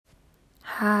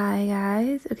Hi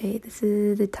guys. Okay, this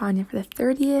is the Tanya for the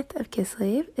 30th of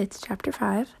Kislev. It's chapter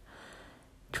 5,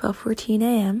 12:14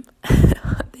 a.m.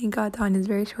 Thank God Tanya is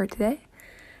very short today.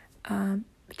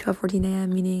 12:14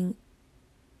 a.m. meaning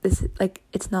this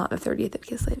it's not the 30th of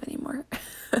Kislev anymore.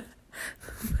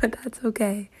 But that's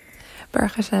okay.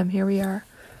 Baruch Hashem, here we are.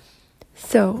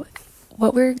 So,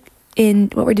 what we're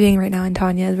doing right now in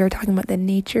Tanya is we're talking about the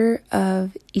nature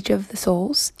of each of the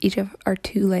souls, each of our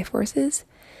two life forces.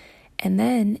 And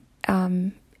then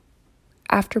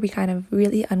after we kind of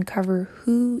really uncover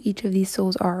who each of these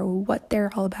souls are, what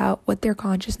they're all about, what their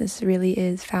consciousness really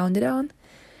is founded on,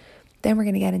 then we're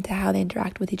going to get into how they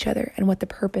interact with each other and what the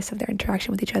purpose of their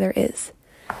interaction with each other is.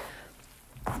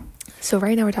 So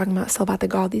right now we're talking about the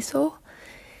godly soul.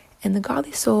 And the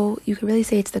godly soul, you could really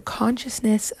say it's the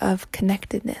consciousness of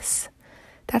connectedness.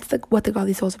 That's what the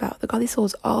godly soul is about. The godly soul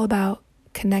is all about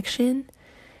connection,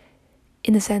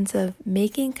 in the sense of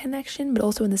making connection, but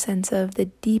also in the sense of the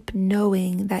deep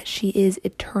knowing that she is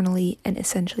eternally and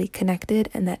essentially connected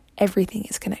and that everything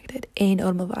is connected. Ein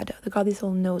od milvado. The godly soul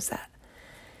knows that.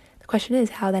 The question is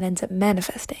how that ends up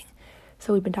manifesting.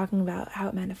 So we've been talking about how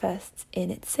it manifests in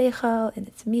its seichel, in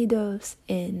its midos,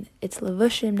 in its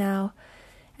levushim now.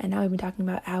 And now we've been talking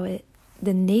about how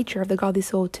the nature of the godly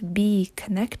soul to be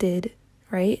connected,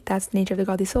 right? That's the nature of the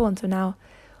godly soul. And so now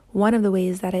one of the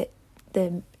ways that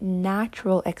the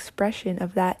natural expression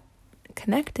of that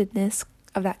connectedness,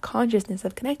 of that consciousness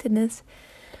of connectedness,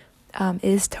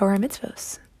 is Torah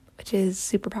mitzvos, which is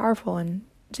super powerful and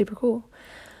super cool.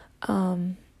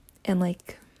 And we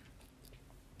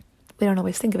don't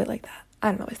always think of it like that.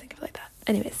 I don't always think of it like that.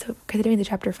 Anyway, so continuing to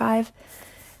chapter 5,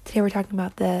 today we're talking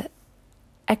about the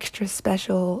extra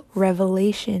special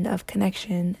revelation of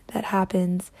connection that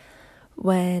happens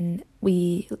when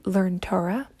we learn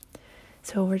Torah.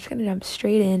 So we're just going to jump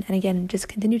straight in and again, just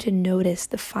continue to notice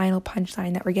the final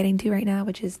punchline that we're getting to right now,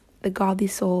 which is the godly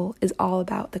soul is all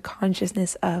about the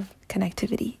consciousness of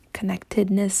connectivity,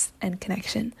 connectedness, and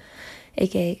connection,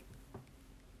 aka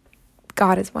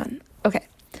God is one. Okay.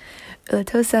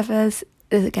 Tosefes,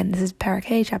 again, this is Parak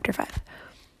Hey, chapter 5.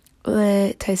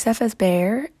 Tosefes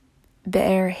be'er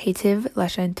hetiv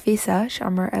lashen tvisa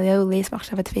shamar elio leis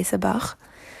machshava tvisa bach.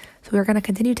 So we're going to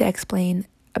continue to explain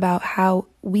about how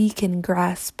we can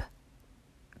grasp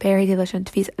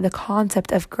the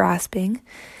concept of grasping,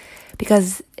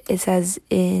 because it says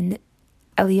in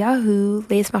Eliyahu,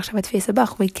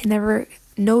 we can never,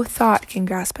 no thought can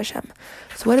grasp Hashem.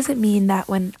 So what does it mean that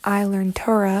when I learn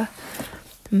Torah,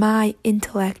 my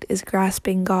intellect is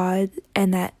grasping God,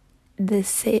 and that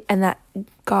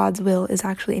God's will is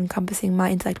actually encompassing my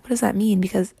intellect? What does that mean?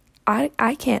 Because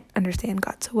I can't understand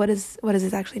God. So what does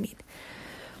this actually mean?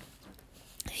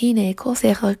 Anytime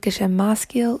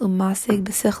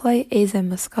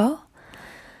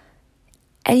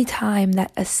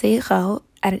that a seichel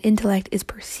at an intellect is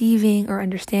perceiving or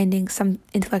understanding some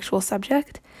intellectual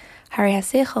subject,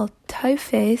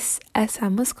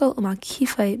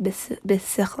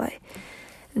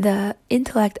 the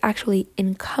intellect actually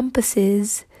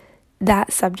encompasses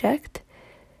that subject.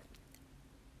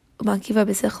 So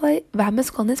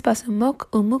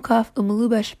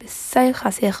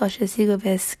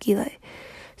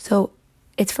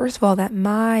it's first of all that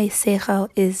my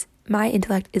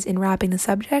intellect is enwrapping the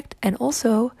subject, and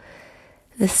also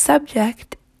the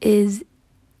subject is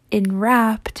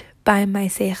enwrapped by my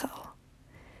seichel.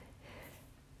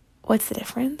 What's the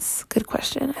difference? Good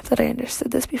question. I thought I understood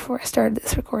this before I started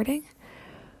this recording.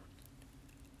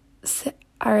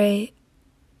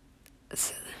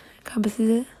 Encompasses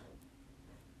it?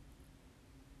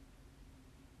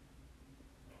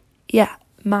 Yeah,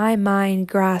 my mind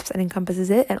grasps and encompasses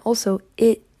it, and also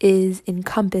it is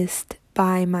encompassed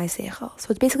by my seichel. So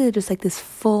it's basically just like this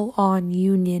full-on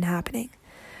union happening.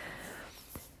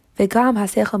 And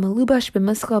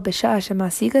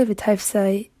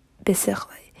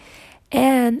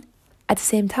at the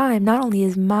same time, not only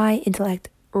is my intellect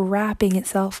wrapping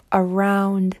itself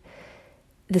around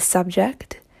the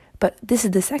subject, but this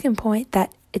is the second point,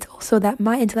 that it's also that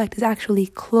my intellect is actually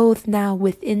clothed now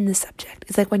within the subject.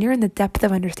 It's like when you're in the depth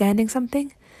of understanding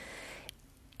something,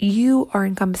 you are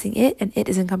encompassing it and it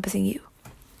is encompassing you.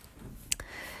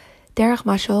 Derech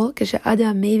mashal,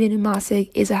 adam mevin umasig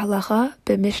is a halacha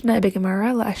b'mishnah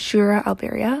b'gemara la'ashura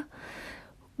al-beria.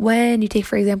 When you take,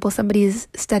 for example, somebody is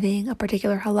studying a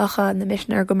particular halacha in the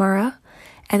Mishnah or Gemara,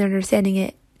 and they're understanding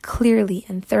it clearly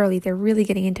and thoroughly, they're really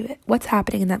getting into it. What's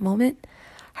happening in that moment?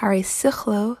 Hare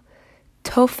sichlo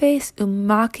tofes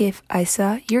umakif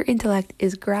isa, your intellect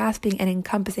is grasping and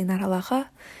encompassing that halacha.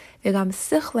 V'gam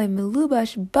sichle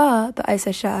melubash ba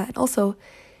ba'isa sha'a, and also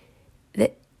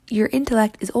that your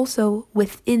intellect is also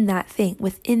within that thing,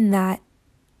 within that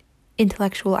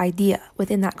intellectual idea,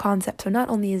 within that concept. So not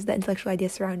only is the intellectual idea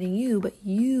surrounding you, but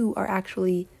you are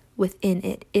actually within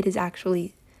it. It is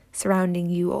actually surrounding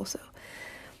you also.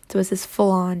 So it's this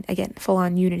full-on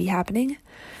unity happening.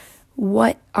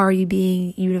 What are you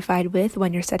being unified with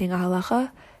when you're studying a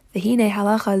halacha? V'hinei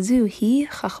halacha zu hi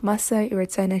chachmasa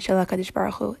uratzayna shel HaKadosh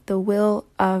Baruch Hu, the will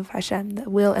of Hashem, the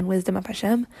will and wisdom of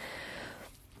Hashem.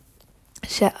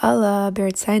 She'ala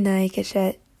b'ratzayna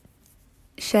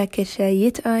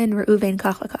she'kesheyit'ain Reuven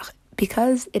kach v'kach,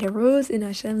 because it arose in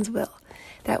Hashem's will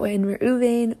that when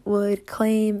Reuven would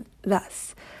claim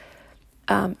thus,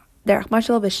 derech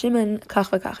mashal v'Shimon kach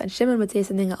v'kach, and Shimon would say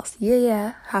something else.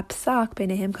 Yeah, hapsak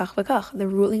b'neihem kach v'kach. The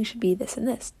ruling should be this and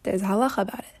this. There's a halacha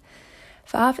about it.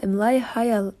 V'af im lai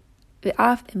haya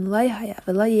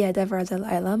v'lo yeh davar hazeh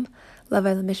la'olam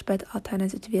lavai l'mishpat al tana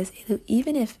zutvias elu.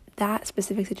 Even if that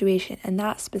specific situation and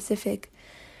that specific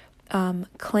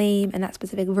claim and that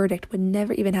specific verdict would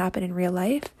never even happen in real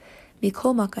life,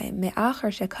 mikol makayim me'achar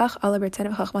shekach ala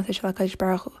b'rtzenav chachmas shel HaKadosh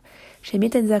Baruch Hu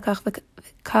shemiten zekach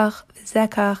v'kach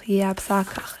v'zekach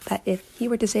yabsakach, that if he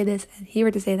were to say this and he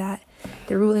were to say that,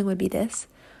 the ruling would be this,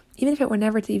 even if it were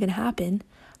never to even happen.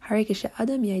 When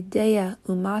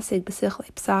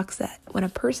a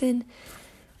person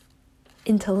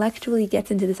intellectually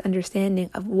gets into this understanding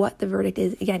of what the verdict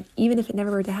is, again, even if it never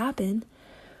were to happen,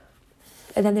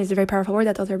 and then there's a very powerful word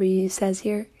that the Rebbe says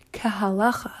here,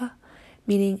 kahalacha,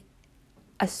 meaning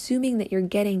assuming that you're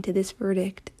getting to this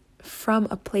verdict from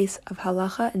a place of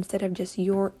halacha instead of just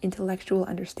your intellectual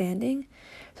understanding.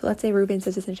 So let's say Reuben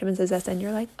says this and Shimon says this, and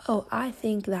you're like, oh, I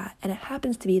think that, and it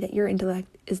happens to be that your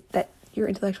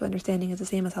intellectual understanding is the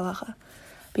same as halacha,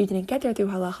 but you didn't get there through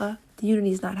halacha, the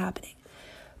unity is not happening.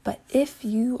 But if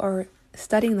you are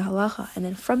studying the halacha, and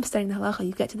then from studying the halacha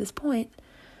you get to this point,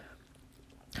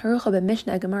 if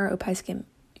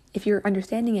you're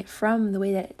understanding it from the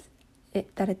way that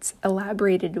it's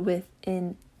elaborated with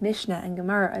in Mishnah and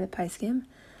Gemara or the Paiskim,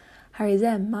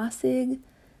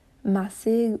 masig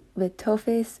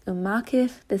v'tofes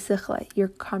umakif b'sichlei, you're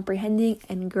comprehending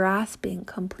and grasping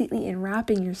completely and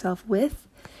wrapping yourself with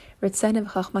ritzayna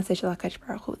v'chachmas shel HaKadosh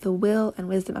Baruch Hu, the will and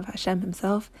wisdom of Hashem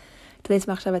Himself, that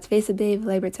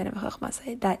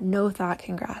no thought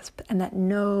can grasp and that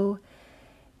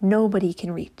nobody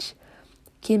can reach.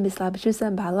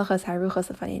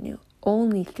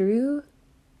 Only through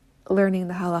learning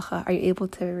the halacha are you able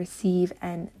to receive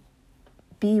and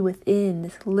be within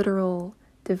this literal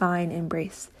divine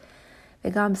embrace.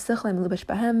 Also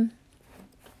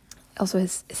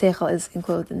his seichel is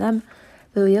enclosed in them.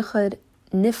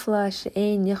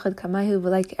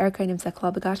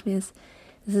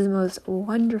 This is the most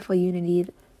wonderful unity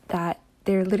that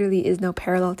there literally is no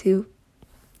parallel to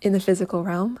in the physical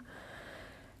realm.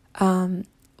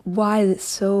 Why is it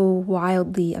so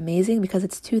wildly amazing? Because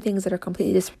it's two things that are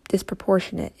completely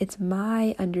disproportionate. It's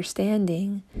my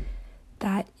understanding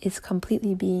that is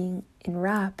completely being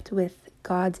enwrapped with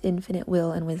God's infinite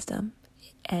will and wisdom,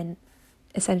 and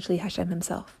essentially Hashem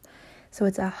Himself. So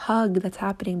it's a hug that's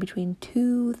happening between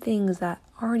two things that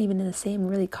aren't even in the same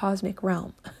really cosmic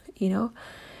realm, you know?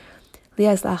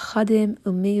 That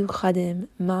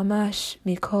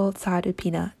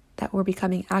we're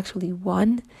becoming actually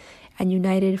one and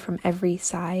united from every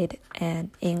side and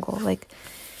angle.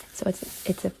 So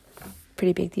it's a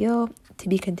pretty big deal. To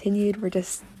be continued. We're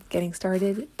just getting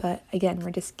started, but again,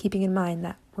 we're just keeping in mind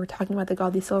that we're talking about the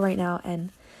godly soul right now,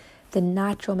 and the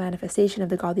natural manifestation of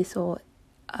the godly soul,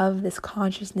 of this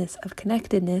consciousness of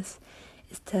connectedness,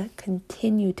 is to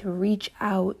continue to reach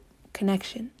out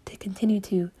connection, to continue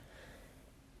to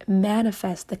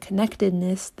manifest the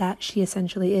connectedness that she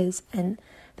essentially is. And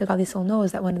the godly soul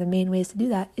knows that one of the main ways to do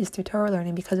that is through Torah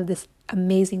learning, because of this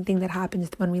amazing thing that happens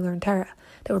when we learn Torah,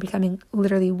 that we're becoming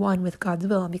literally one with God's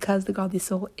will. And because the godly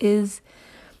soul is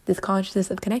this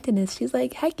consciousness of connectedness, she's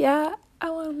like, heck yeah,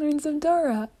 I want to learn some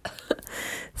Torah.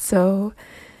 So,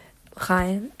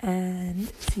 Chaim,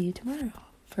 and see you tomorrow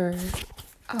for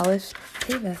Aleph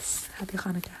Teves. Happy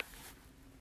Hanukkah.